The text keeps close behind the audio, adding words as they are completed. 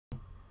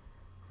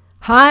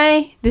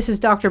Hi, this is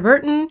Dr.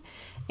 Burton,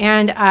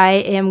 and I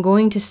am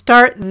going to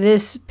start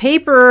this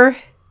paper,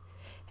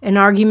 An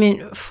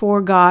Argument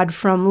for God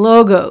from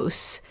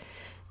Logos.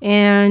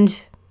 And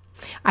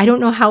I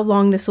don't know how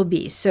long this will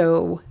be,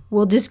 so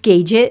we'll just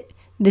gauge it.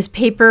 This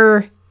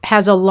paper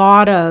has a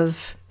lot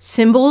of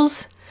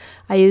symbols.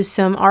 I use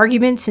some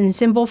arguments in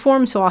symbol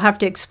form, so I'll have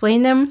to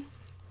explain them.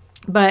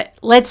 But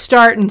let's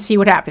start and see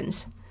what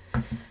happens.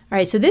 All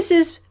right, so this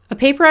is a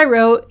paper I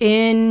wrote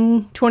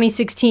in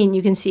 2016,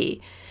 you can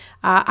see.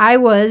 I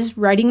was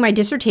writing my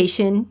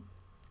dissertation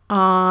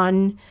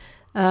on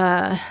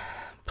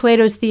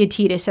Plato's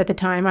Theaetetus at the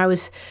time. I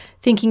was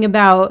thinking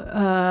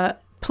about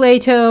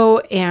Plato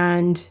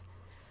and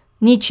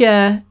Nietzsche,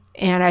 and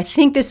I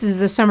think this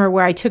is the summer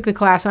where I took the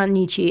class on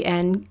Nietzsche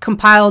and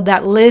compiled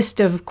that list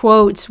of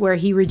quotes where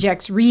he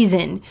rejects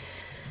reason.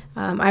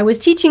 I was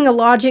teaching a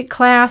logic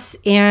class,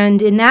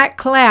 and in that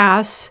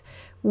class,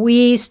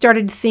 we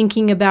started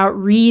thinking about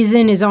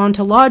reason is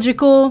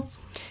ontological.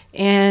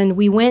 And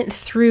we went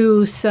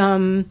through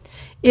some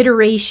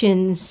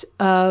iterations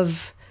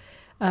of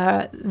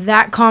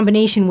that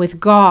combination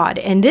with God.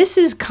 And this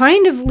is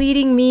kind of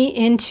leading me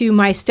into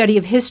my study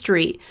of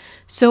history.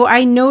 So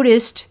I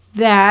noticed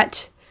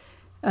that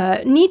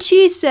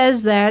Nietzsche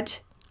says that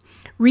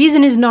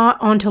reason is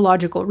not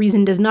ontological.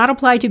 Reason does not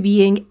apply to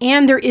being,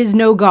 and there is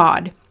no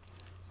God.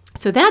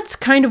 So that's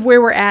kind of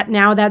where we're at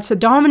now. That's a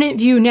dominant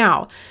view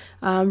now.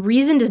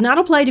 Reason does not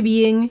apply to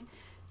being,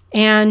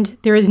 and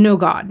there is no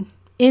God.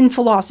 In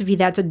philosophy,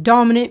 that's a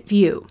dominant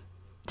view.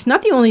 It's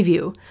not the only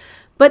view,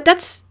 but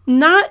it's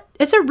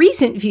a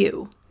recent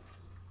view.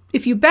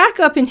 If you back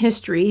up in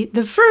history,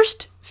 the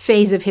first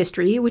phase of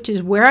history, which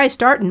is where I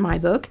start in my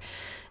book,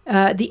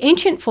 the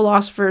ancient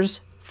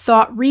philosophers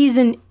thought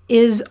reason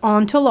is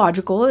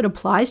ontological, it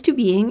applies to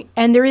being,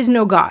 and there is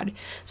no God.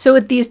 So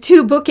with these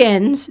two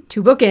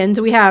bookends,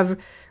 we have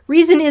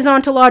reason is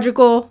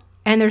ontological,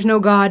 and there's no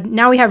God.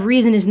 Now we have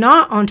reason is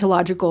not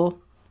ontological,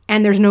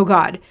 and there's no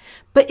God.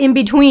 But in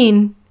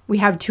between, we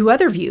have two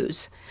other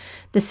views.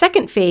 The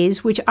second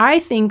phase, which I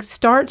think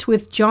starts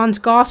with John's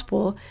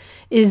Gospel,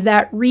 is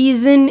that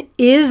reason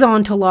is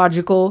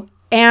ontological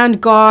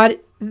and God,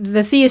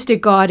 the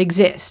theistic God,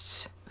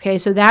 exists. Okay,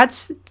 so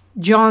that's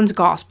John's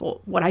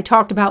Gospel, what I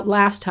talked about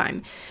last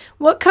time.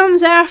 What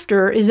comes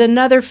after is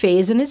another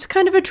phase, and it's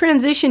kind of a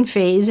transition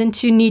phase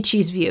into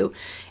Nietzsche's view.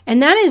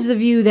 And that is the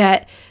view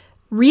that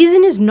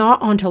reason is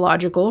not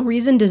ontological,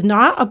 reason does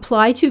not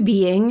apply to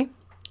being,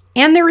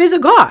 and there is a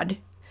God.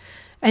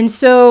 And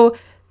so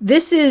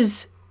this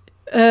is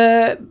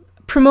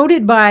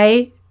promoted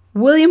by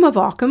William of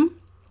Ockham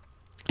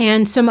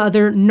and some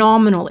other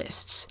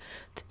nominalists.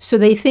 So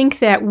they think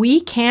that we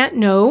can't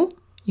know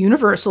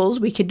universals,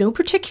 we could know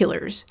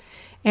particulars.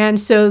 And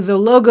so the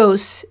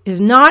Logos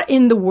is not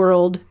in the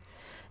world,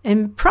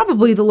 and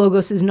probably the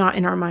Logos is not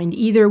in our mind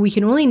either. We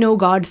can only know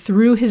God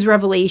through his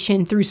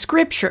revelation, through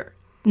Scripture,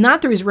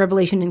 not through his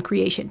revelation in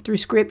creation, through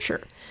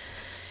Scripture.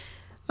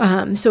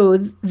 So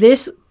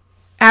this,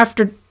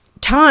 after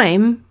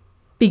time,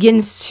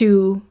 begins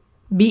to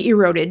be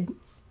eroded.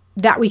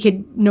 That we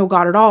could know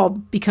God at all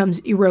becomes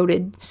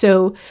eroded.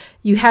 So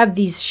you have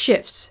these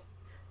shifts.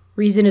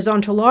 Reason is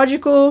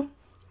ontological,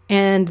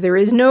 and there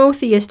is no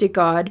theistic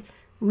God.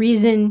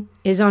 Reason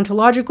is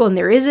ontological, and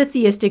there is a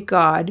theistic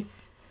God.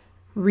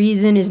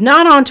 Reason is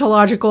not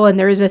ontological, and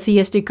there is a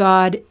theistic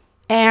God.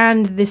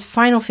 And this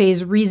final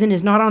phase, reason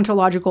is not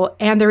ontological,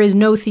 and there is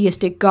no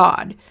theistic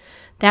God.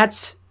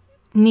 That's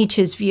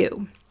Nietzsche's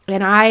view.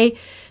 And I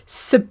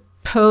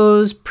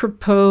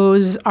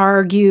propose,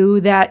 argue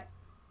that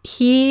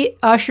he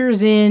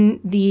ushers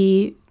in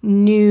the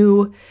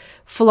new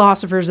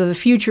philosophers of the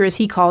future, as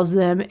he calls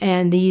them,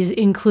 and these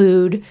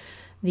include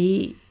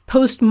the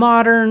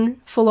postmodern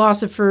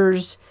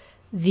philosophers,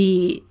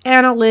 the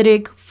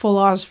analytic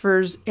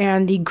philosophers,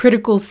 and the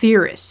critical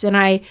theorists. And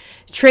I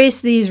trace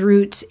these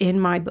roots in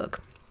my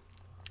book.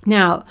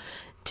 Now,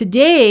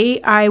 today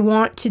I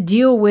want to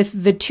deal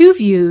with the two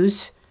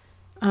views,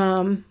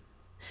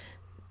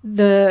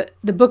 the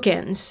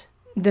bookends,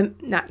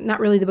 not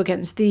really the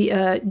bookends,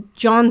 the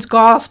John's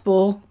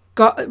Gospel,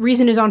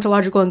 reason is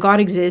ontological and God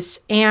exists,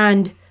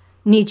 and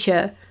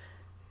Nietzsche,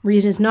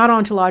 reason is not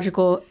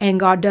ontological and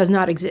God does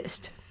not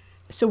exist.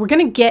 So we're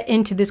going to get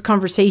into this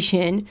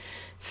conversation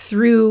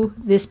through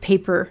this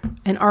paper,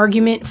 An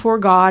Argument for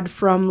God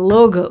from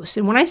Logos.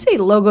 And when I say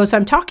Logos,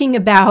 I'm talking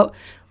about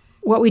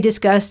what we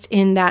discussed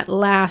in that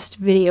last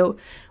video,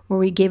 where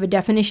we gave a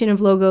definition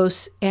of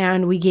Logos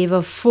and we gave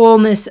a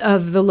fullness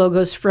of the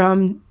Logos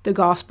from the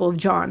Gospel of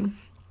John.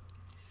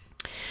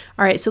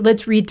 All right, so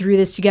let's read through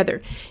this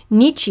together.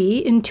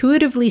 Nietzsche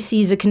intuitively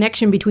sees a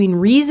connection between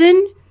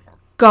reason,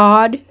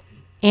 God,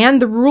 and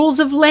the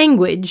rules of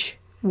language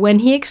when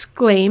he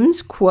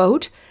exclaims,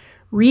 quote,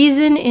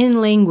 "Reason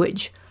in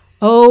language.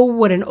 Oh,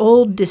 what an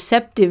old,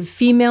 deceptive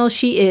female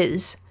she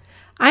is.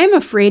 I am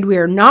afraid we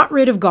are not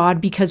rid of God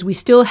because we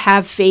still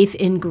have faith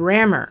in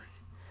grammar."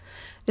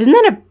 Isn't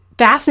that a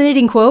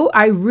fascinating quote?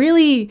 I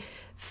really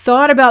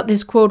thought about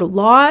this quote a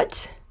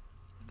lot,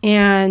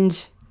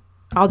 and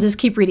I'll just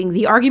keep reading.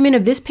 The argument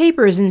of this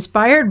paper is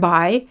inspired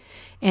by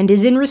and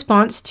is in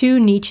response to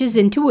Nietzsche's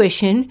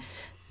intuition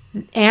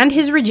and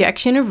his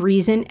rejection of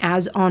reason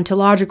as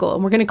ontological.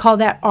 And we're going to call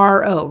that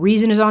RO.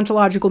 Reason as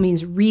ontological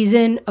means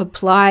reason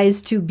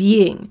applies to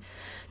being.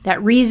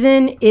 That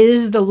reason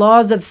is the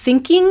laws of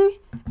thinking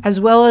as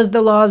well as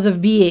the laws of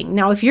being.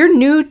 Now, if you're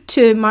new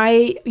to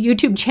my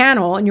YouTube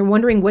channel and you're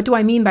wondering, what do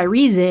I mean by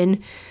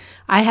reason?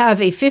 I have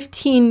a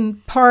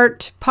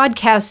 15-part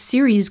podcast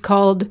series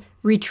called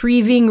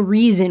Retrieving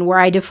Reason, where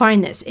I define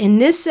this. In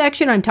this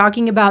section, I'm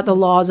talking about the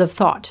laws of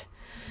thought.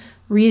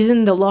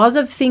 Reason, the laws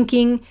of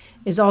thinking,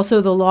 is also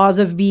the laws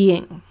of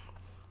being.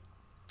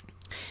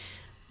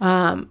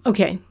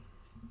 Okay.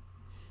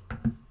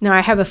 Now,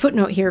 I have a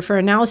footnote here. For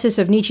analysis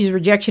of Nietzsche's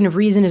rejection of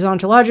reason as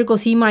ontological,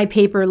 see my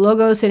paper,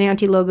 Logos and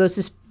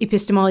Anti-Logos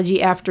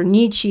Epistemology After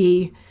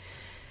Nietzsche.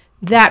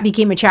 That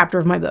became a chapter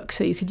of my book,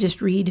 so you could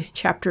just read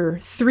chapter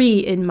 3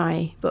 in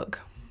my book.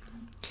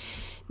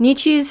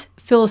 Nietzsche's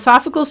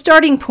philosophical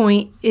starting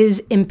point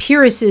is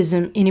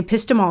empiricism in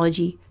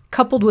epistemology,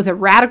 coupled with a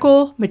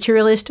radical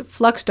materialist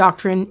flux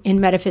doctrine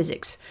in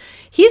metaphysics.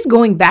 He's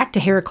going back to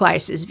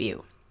Heraclitus'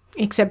 view,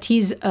 except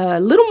he's a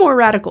little more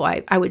radical,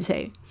 I would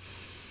say.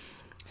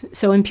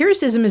 So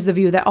empiricism is the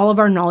view that all of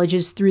our knowledge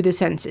is through the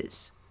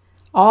senses.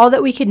 All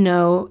that we can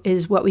know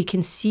is what we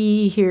can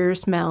see, hear,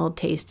 smell,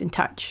 taste, and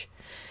touch.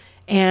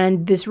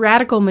 And this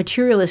radical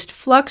materialist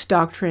flux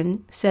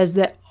doctrine says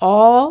that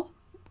all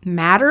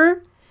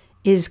matter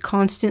is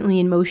constantly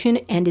in motion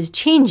and is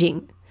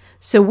changing.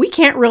 So we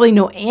can't really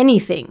know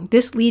anything.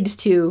 This leads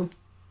to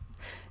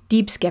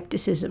deep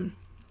skepticism.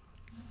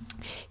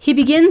 He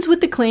begins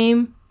with the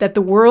claim that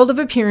the world of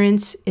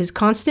appearance is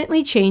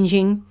constantly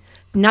changing,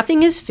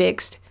 nothing is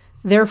fixed,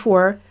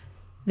 therefore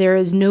there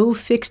is no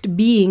fixed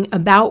being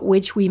about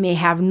which we may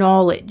have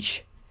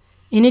knowledge.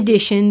 In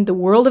addition, the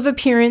world of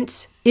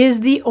appearance is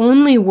the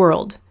only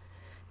world.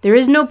 There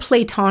is no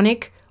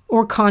Platonic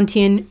or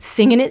Kantian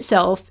thing in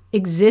itself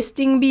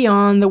existing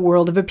beyond the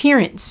world of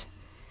appearance.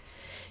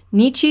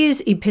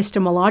 Nietzsche's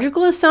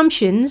epistemological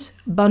assumptions,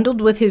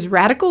 bundled with his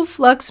radical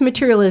flux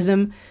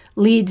materialism,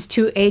 leads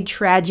to a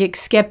tragic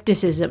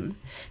skepticism.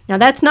 Now,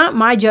 that's not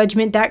my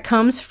judgment. That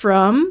comes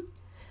from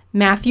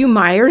Matthew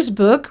Meyer's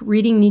book,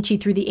 Reading Nietzsche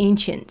Through the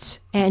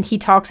Ancients, and he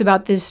talks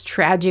about this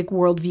tragic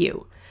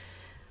worldview.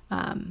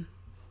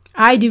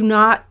 I do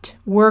not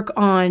work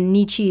on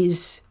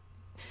Nietzsche's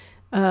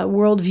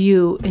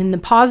worldview in the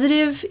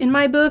positive in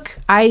my book.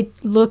 I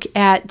look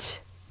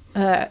at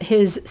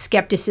his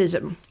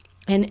skepticism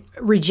and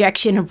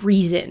rejection of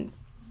reason.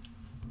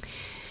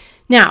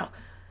 Now,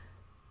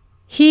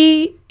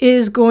 he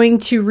is going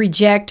to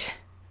reject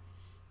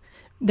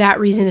that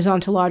reason as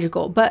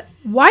ontological, but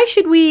why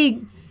should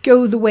we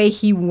go the way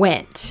he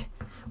went?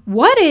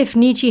 What if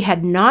Nietzsche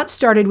had not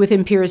started with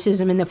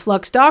empiricism and the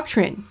flux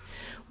doctrine?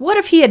 What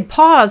if he had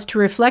paused to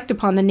reflect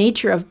upon the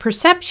nature of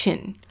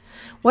perception?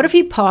 What if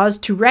he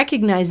paused to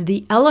recognize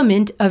the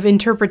element of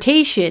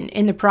interpretation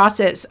in the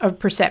process of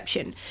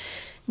perception?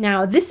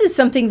 Now, this is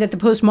something that the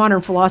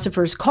postmodern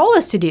philosophers call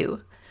us to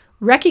do.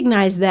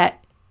 Recognize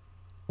that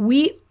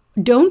we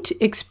don't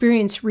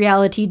experience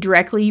reality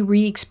directly.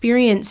 We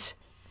experience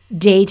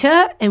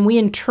data and we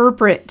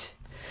interpret.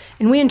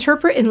 And we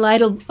interpret in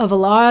light of a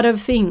lot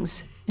of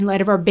things, in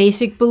light of our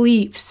basic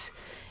beliefs,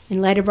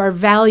 in light of our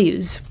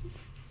values.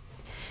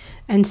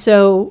 And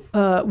so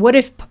what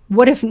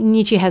if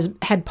Nietzsche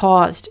had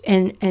paused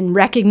and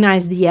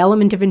recognized the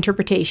element of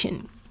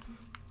interpretation?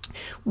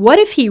 What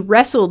if he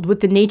wrestled with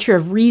the nature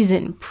of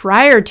reason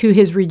prior to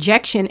his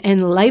rejection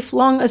and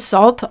lifelong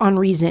assault on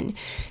reason?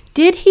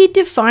 Did he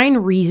define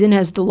reason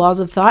as the laws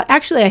of thought?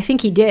 Actually, I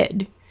think he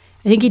did.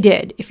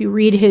 If you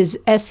read his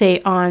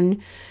essay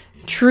on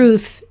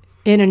truth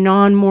in a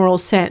non-moral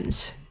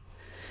sense.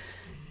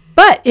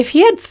 But if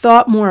he had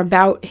thought more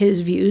about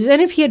his views,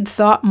 and if he had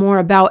thought more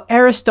about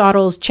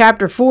Aristotle's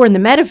chapter 4 in the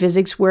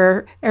Metaphysics,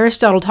 where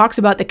Aristotle talks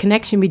about the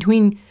connection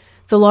between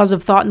the laws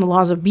of thought and the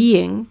laws of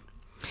being,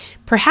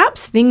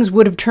 perhaps things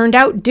would have turned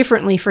out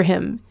differently for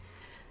him.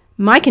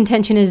 My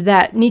contention is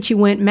that Nietzsche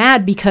went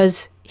mad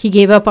because he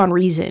gave up on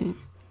reason.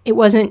 It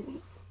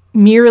wasn't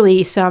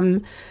merely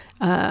some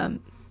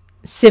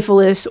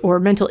syphilis or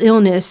mental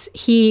illness.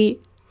 He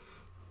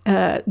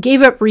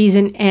gave up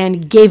reason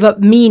and gave up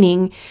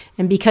meaning,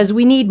 and because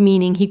we need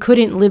meaning, he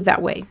couldn't live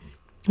that way.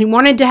 He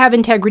wanted to have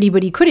integrity,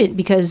 but he couldn't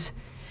because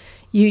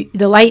the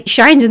light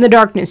shines in the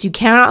darkness. You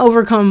cannot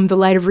overcome the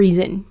light of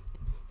reason.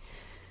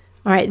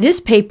 All right, this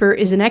paper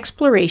is an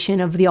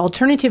exploration of the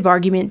alternative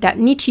argument that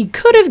Nietzsche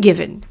could have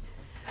given.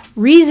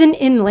 Reason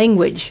in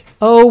language.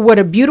 Oh, what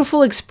a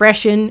beautiful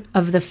expression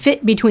of the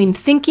fit between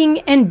thinking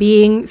and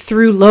being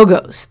through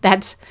logos.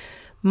 That's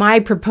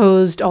my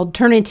proposed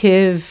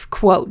alternative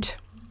quote.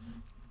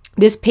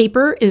 This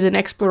paper is an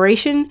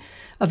exploration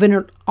of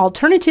an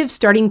alternative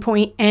starting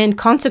point and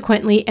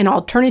consequently an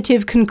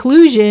alternative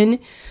conclusion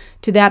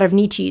to that of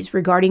Nietzsche's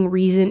regarding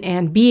reason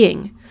and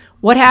being.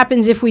 What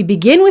happens if we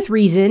begin with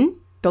reason,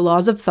 the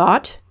laws of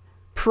thought,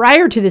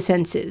 prior to the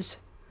senses?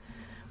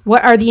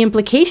 What are the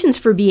implications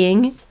for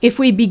being if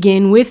we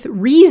begin with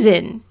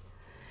reason?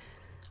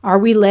 Are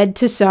we led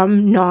to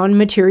some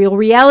non-material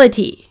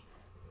reality?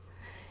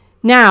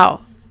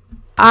 Now,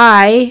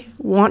 I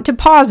want to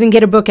pause and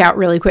get a book out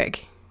really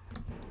quick.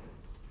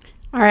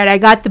 All right, I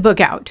got the book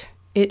out.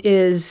 It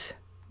is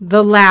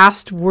The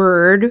Last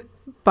Word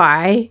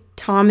by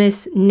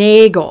Thomas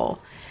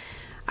Nagel.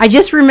 I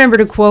just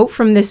remembered a quote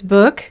from this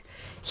book.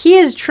 He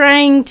is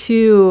trying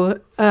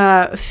to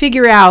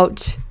figure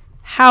out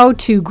how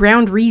to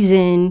ground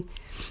reason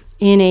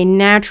in a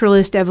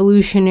naturalist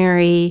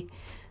evolutionary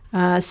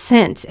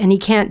sense, and he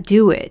can't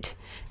do it.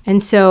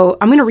 And so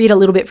I'm going to read a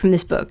little bit from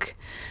this book.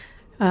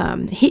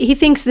 He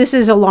thinks this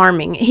is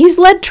alarming. He's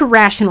led to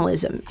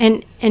rationalism,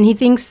 and he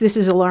thinks this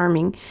is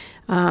alarming.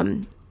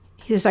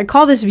 He says, I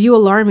call this view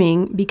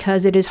alarming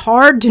because it is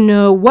hard to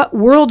know what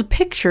world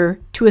picture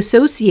to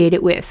associate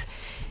it with,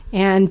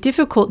 and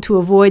difficult to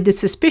avoid the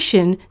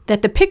suspicion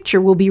that the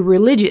picture will be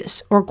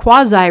religious or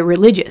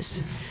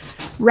quasi-religious.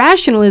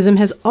 Rationalism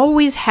has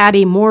always had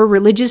a more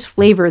religious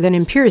flavor than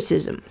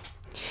empiricism.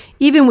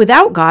 Even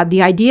without God,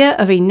 the idea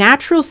of a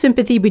natural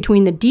sympathy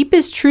between the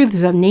deepest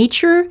truths of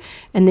nature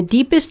and the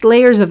deepest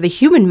layers of the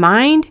human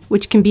mind,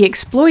 which can be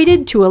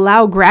exploited to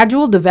allow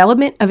gradual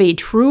development of a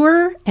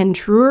truer and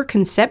truer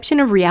conception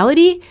of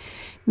reality,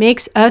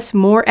 makes us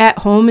more at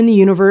home in the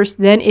universe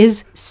than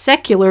is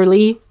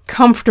secularly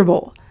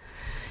comfortable.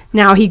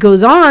 Now, he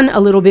goes on a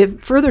little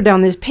bit further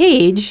down this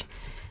page,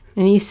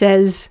 and he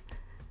says,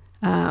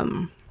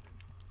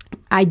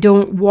 I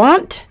don't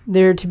want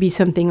there to be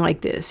something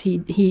like this.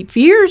 He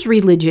fears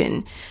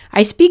religion.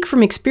 I speak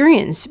from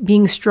experience,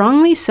 being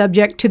strongly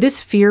subject to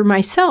this fear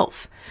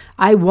myself.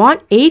 I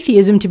want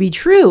atheism to be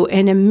true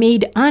and am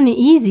made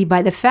uneasy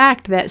by the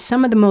fact that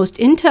some of the most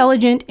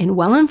intelligent and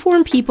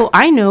well-informed people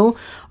I know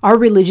are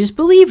religious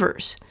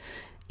believers.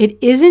 It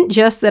isn't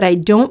just that I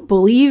don't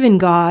believe in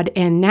God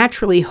and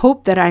naturally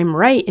hope that I'm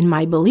right in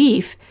my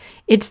belief.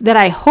 It's that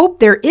I hope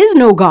there is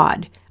no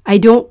God. I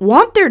don't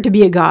want there to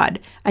be a God.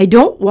 I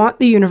don't want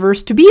the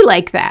universe to be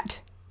like that.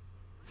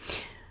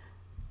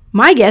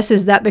 My guess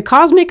is that the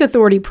cosmic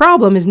authority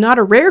problem is not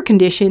a rare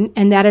condition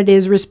and that it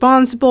is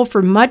responsible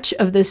for much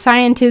of the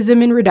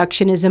scientism and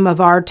reductionism of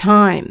our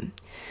time.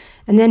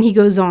 And then he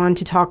goes on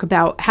to talk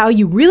about how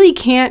you really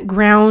can't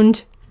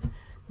ground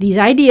these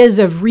ideas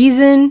of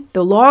reason,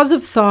 the laws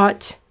of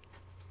thought,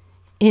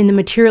 in the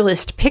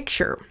materialist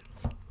picture.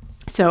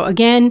 So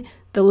again,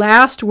 The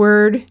Last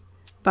Word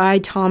by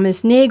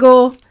Thomas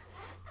Nagel,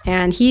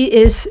 and he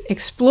is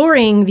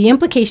exploring the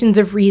implications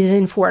of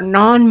reason for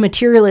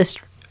non-material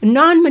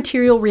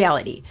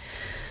reality.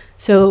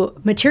 So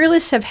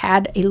materialists have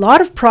had a lot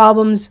of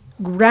problems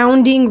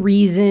grounding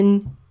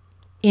reason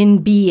in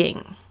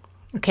being.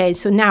 Okay,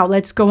 so now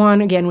let's go on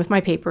again with my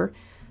paper.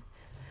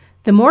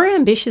 The more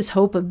ambitious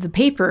hope of the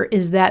paper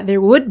is that there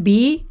would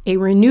be a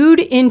renewed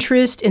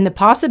interest in the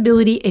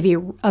possibility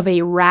of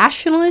a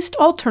rationalist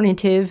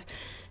alternative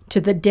to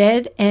the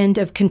dead end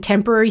of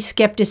contemporary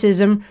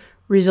skepticism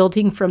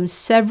resulting from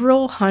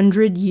several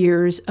hundred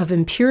years of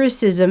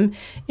empiricism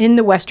in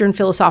the Western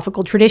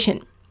philosophical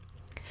tradition.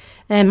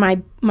 And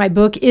my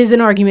book is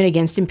an argument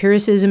against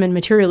empiricism and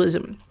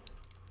materialism.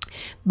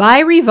 By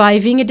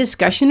reviving a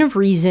discussion of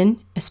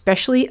reason,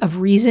 especially of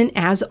reason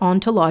as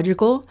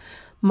ontological,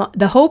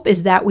 the hope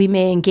is that we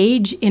may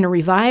engage in a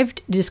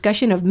revived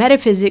discussion of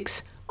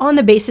metaphysics on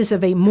the basis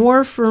of a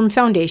more firm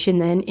foundation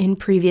than in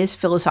previous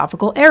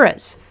philosophical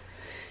eras.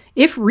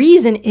 If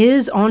reason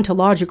is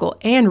ontological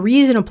and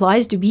reason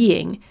applies to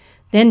being,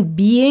 then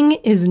being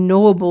is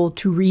knowable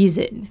to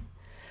reason.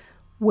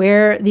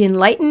 Where the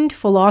enlightened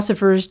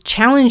philosophers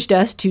challenged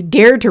us to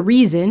dare to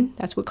reason,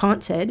 that's what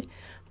Kant said,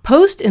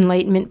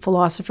 post-enlightenment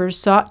philosophers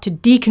sought to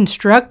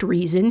deconstruct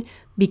reason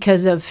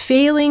because of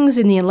failings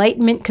in the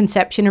Enlightenment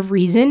conception of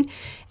reason.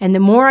 And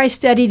the more I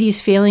study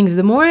these failings,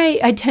 the more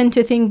I tend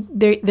to think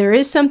there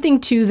is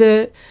something to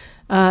the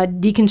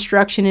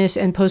deconstructionist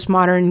and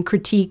postmodern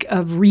critique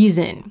of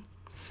reason.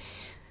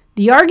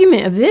 The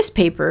argument of this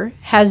paper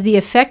has the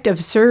effect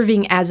of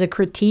serving as a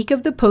critique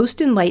of the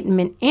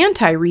post-Enlightenment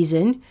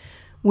anti-reason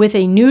with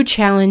a new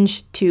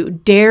challenge to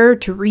dare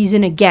to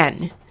reason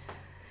again.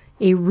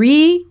 A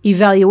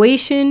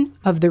re-evaluation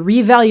of the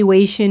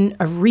revaluation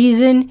of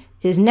reason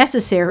is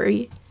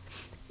necessary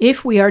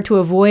if we are to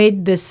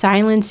avoid the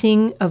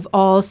silencing of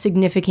all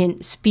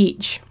significant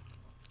speech.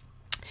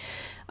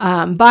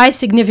 By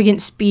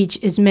significant speech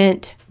is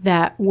meant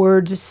that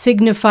words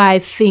signify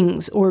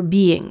things or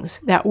beings,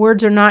 that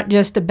words are not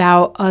just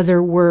about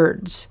other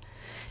words.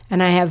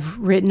 And I have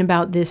written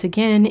about this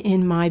again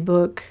in my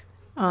book.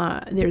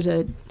 There's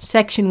a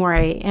section where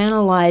I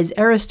analyze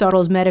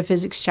Aristotle's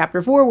Metaphysics,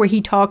 chapter 4, where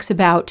he talks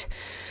about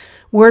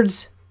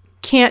words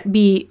can't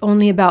be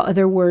only about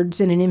other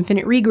words in an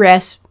infinite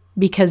regress,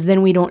 because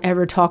then we don't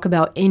ever talk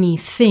about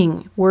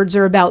anything. Words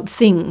are about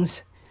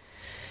things.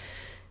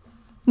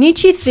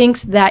 Nietzsche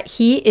thinks that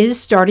he is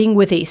starting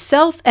with a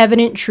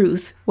self-evident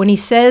truth when he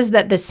says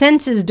that the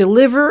senses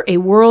deliver a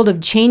world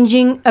of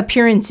changing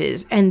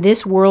appearances, and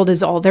this world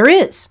is all there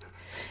is.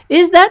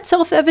 Is that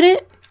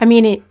self-evident? I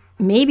mean,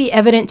 may be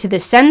evident to the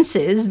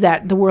senses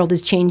that the world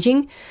is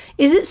changing,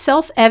 is it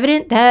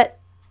self-evident that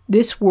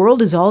this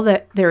world is all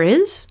that there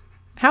is?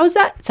 How is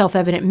that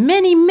self-evident?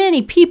 Many,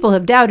 many people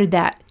have doubted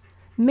that.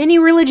 Many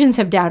religions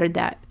have doubted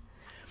that.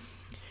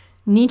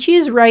 Nietzsche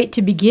is right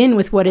to begin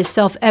with what is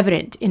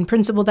self-evident. In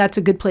principle, that's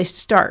a good place to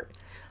start.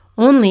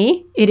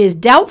 Only, it is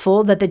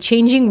doubtful that the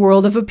changing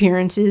world of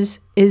appearances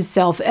is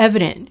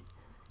self-evident,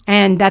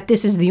 and that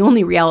this is the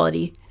only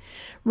reality.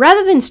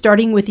 Rather than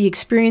starting with the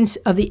experience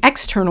of the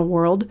external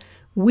world,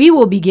 we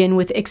will begin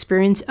with the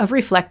experience of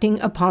reflecting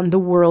upon the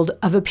world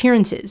of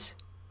appearances.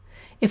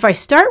 If I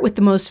start with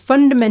the most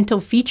fundamental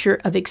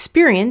feature of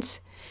experience,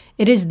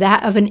 it is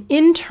that of an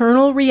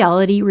internal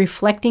reality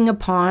reflecting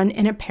upon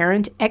an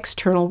apparent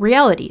external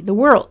reality, the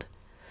world.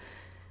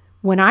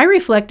 When I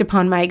reflect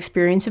upon my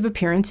experience of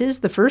appearances,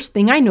 the first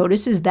thing I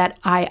notice is that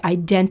I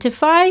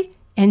identify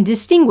and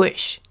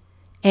distinguish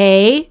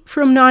A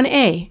from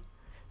non-A,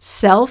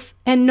 self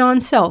and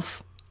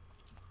non-self.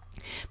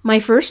 My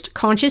first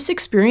conscious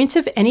experience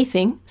of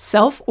anything,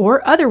 self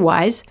or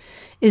otherwise,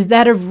 is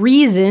that of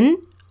reason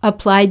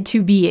applied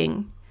to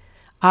being.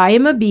 I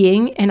am a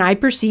being and I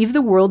perceive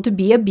the world to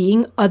be a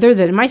being other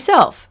than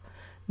myself,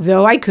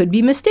 though I could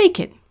be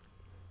mistaken.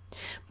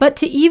 But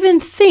to even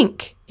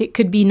think it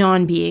could be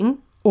non-being,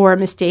 or a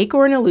mistake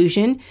or an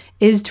illusion,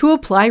 is to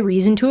apply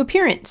reason to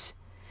appearance.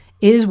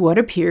 Is what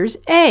appears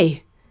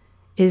A?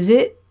 Is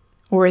it,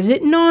 or is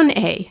it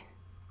non-A?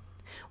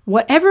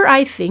 Whatever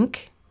I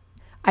think,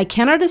 I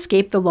cannot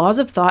escape the laws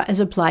of thought as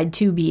applied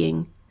to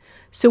being.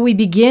 So we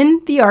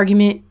begin the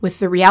argument with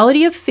the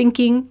reality of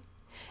thinking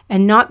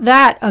and not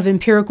that of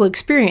empirical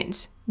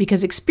experience,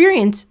 because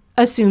experience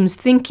assumes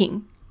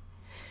thinking.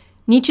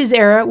 Nietzsche's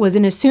era was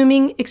in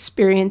assuming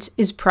experience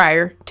is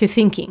prior to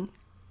thinking.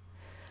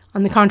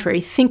 On the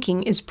contrary,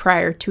 thinking is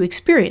prior to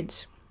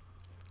experience.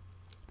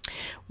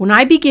 When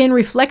I begin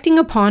reflecting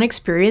upon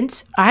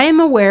experience, I am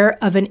aware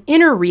of an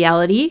inner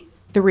reality,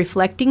 the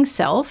reflecting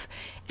self,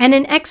 and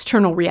an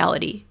external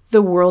reality,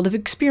 the world of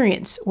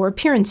experience or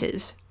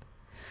appearances.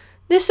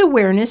 This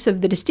awareness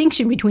of the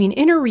distinction between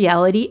inner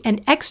reality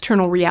and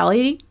external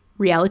reality,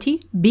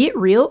 be it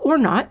real or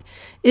not,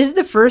 is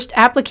the first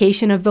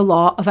application of the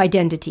law of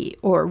identity,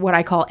 or what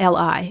I call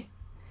LI.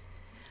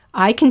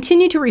 I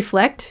continue to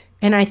reflect,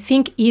 and I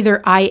think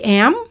either I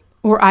am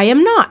or I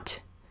am not.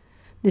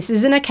 This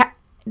is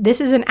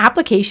an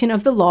application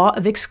of the law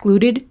of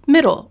excluded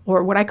middle,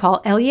 or what I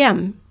call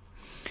LEM.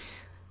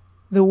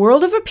 The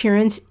world of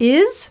appearance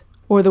is,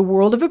 or the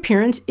world of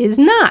appearance is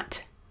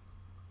not.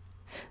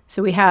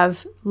 So we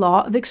have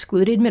law of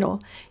excluded middle.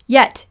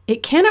 Yet,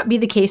 it cannot be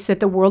the case that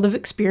the world of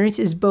experience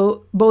is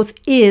both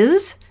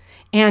is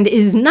and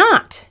is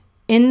not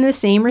in the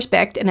same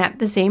respect and at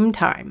the same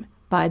time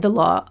by the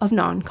law of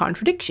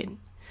non-contradiction.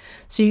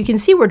 So you can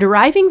see we're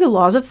deriving the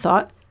laws of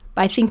thought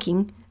by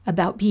thinking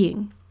about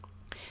being.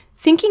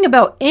 Thinking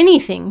about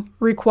anything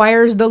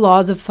requires the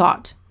laws of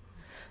thought.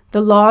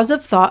 The laws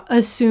of thought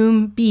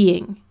assume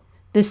being.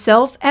 The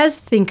self as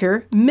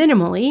thinker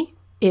minimally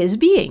is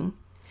being.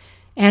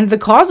 And the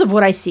cause of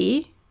what I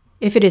see,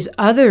 if it is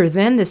other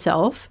than the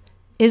self,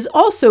 is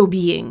also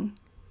being.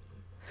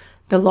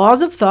 The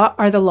laws of thought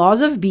are the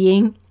laws of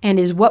being and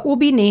is what will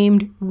be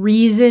named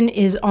reason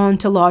is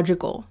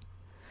ontological.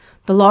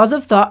 The laws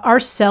of thought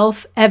are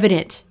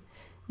self-evident.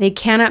 They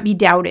cannot be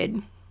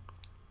doubted.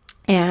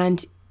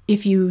 And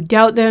if you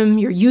doubt them,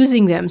 you're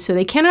using them, so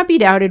they cannot be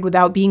doubted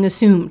without being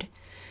assumed.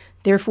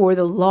 Therefore,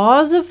 the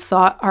laws of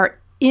thought are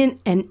an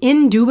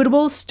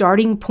indubitable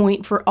starting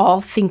point for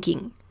all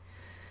thinking.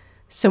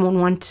 Someone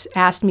once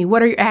asked me,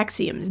 what are your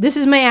axioms? This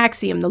is my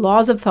axiom, the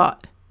laws of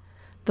thought.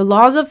 The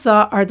laws of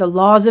thought are the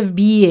laws of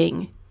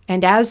being,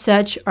 and as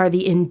such are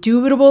the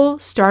indubitable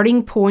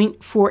starting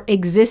point for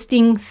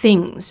existing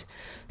things.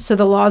 So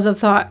the laws of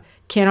thought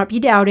cannot be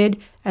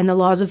doubted, and the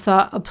laws of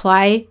thought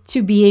apply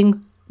to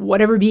being,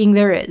 whatever being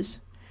there is.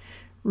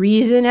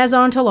 Reason as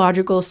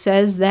ontological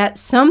says that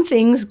some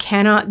things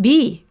cannot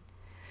be.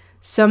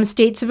 Some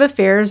states of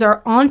affairs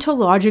are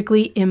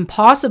ontologically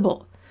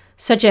impossible,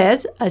 such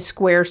as a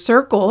square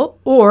circle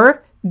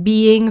or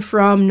being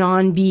from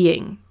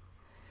non-being.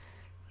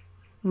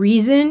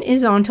 Reason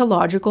is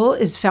ontological,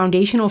 is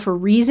foundational for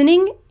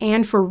reasoning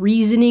and for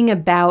reasoning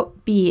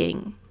about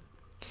being.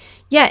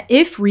 Yet,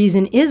 if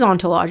reason is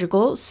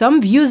ontological,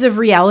 some views of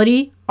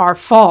reality are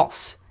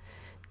false.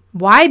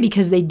 Why?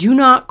 Because they do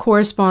not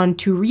correspond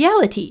to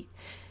reality.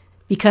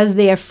 Because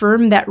they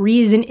affirm that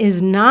reason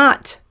is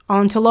not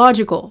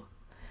ontological.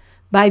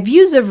 By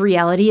views of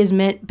reality is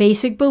meant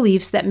basic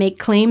beliefs that make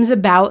claims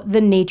about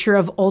the nature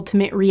of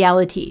ultimate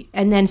reality.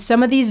 And then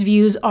some of these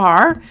views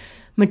are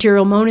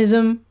material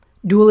monism,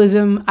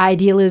 dualism,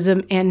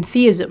 idealism, and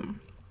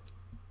theism.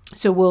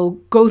 So we'll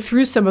go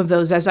through some of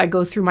those as I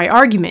go through my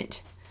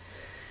argument.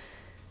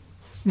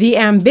 The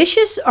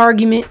ambitious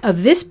argument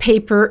of this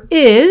paper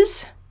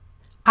is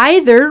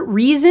either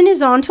reason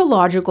is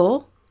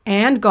ontological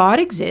and God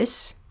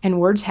exists,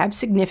 and words have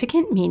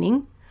significant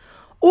meaning,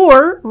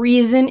 or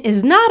reason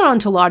is not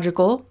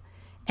ontological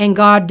and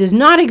God does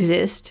not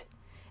exist,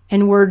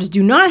 and words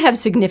do not have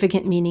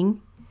significant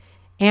meaning,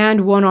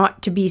 and one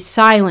ought to be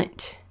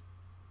silent.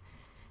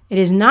 It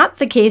is not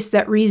the case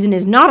that reason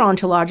is not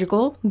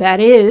ontological,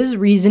 that is,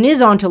 reason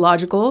is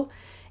ontological,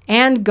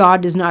 and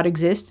God does not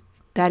exist,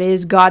 that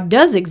is, God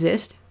does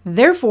exist.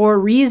 Therefore,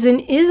 reason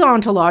is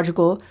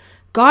ontological,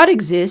 God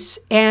exists,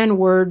 and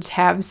words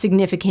have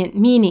significant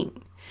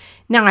meaning.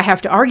 Now, I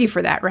have to argue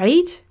for that,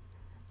 right?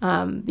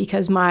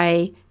 Because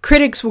my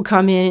critics will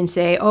come in and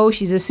say, oh,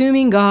 she's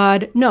assuming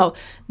God. No,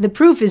 the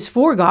proof is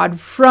for God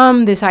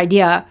from this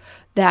idea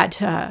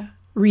that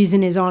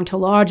reason is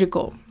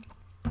ontological.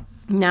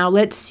 Now,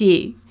 let's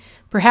see.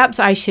 Perhaps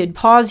I should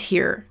pause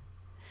here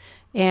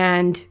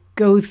and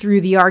go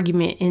through the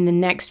argument in the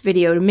next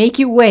video to make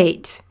you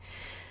wait.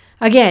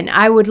 Again,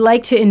 I would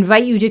like to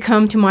invite you to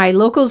come to my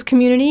locals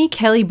community,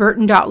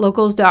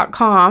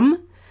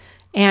 kellyburton.locals.com,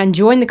 and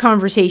join the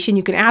conversation.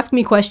 You can ask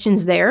me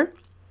questions there.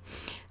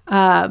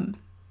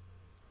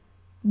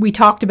 We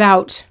talked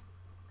about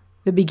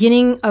the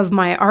beginning of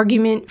my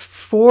argument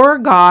for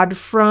God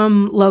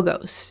from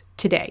Logos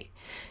today.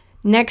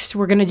 Next,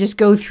 we're going to just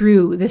go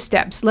through the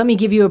steps. Let me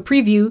give you a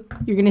preview.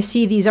 You're going to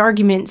see these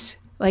arguments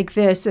like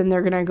this, and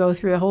they're going to go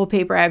through the whole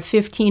paper. I have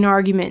 15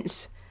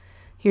 arguments.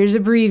 Here's a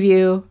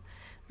preview.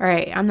 All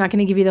right, I'm not going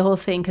to give you the whole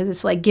thing because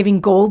it's like giving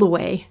gold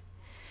away.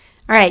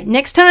 All right,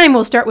 next time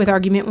we'll start with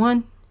argument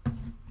 1.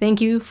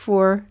 Thank you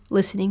for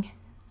listening.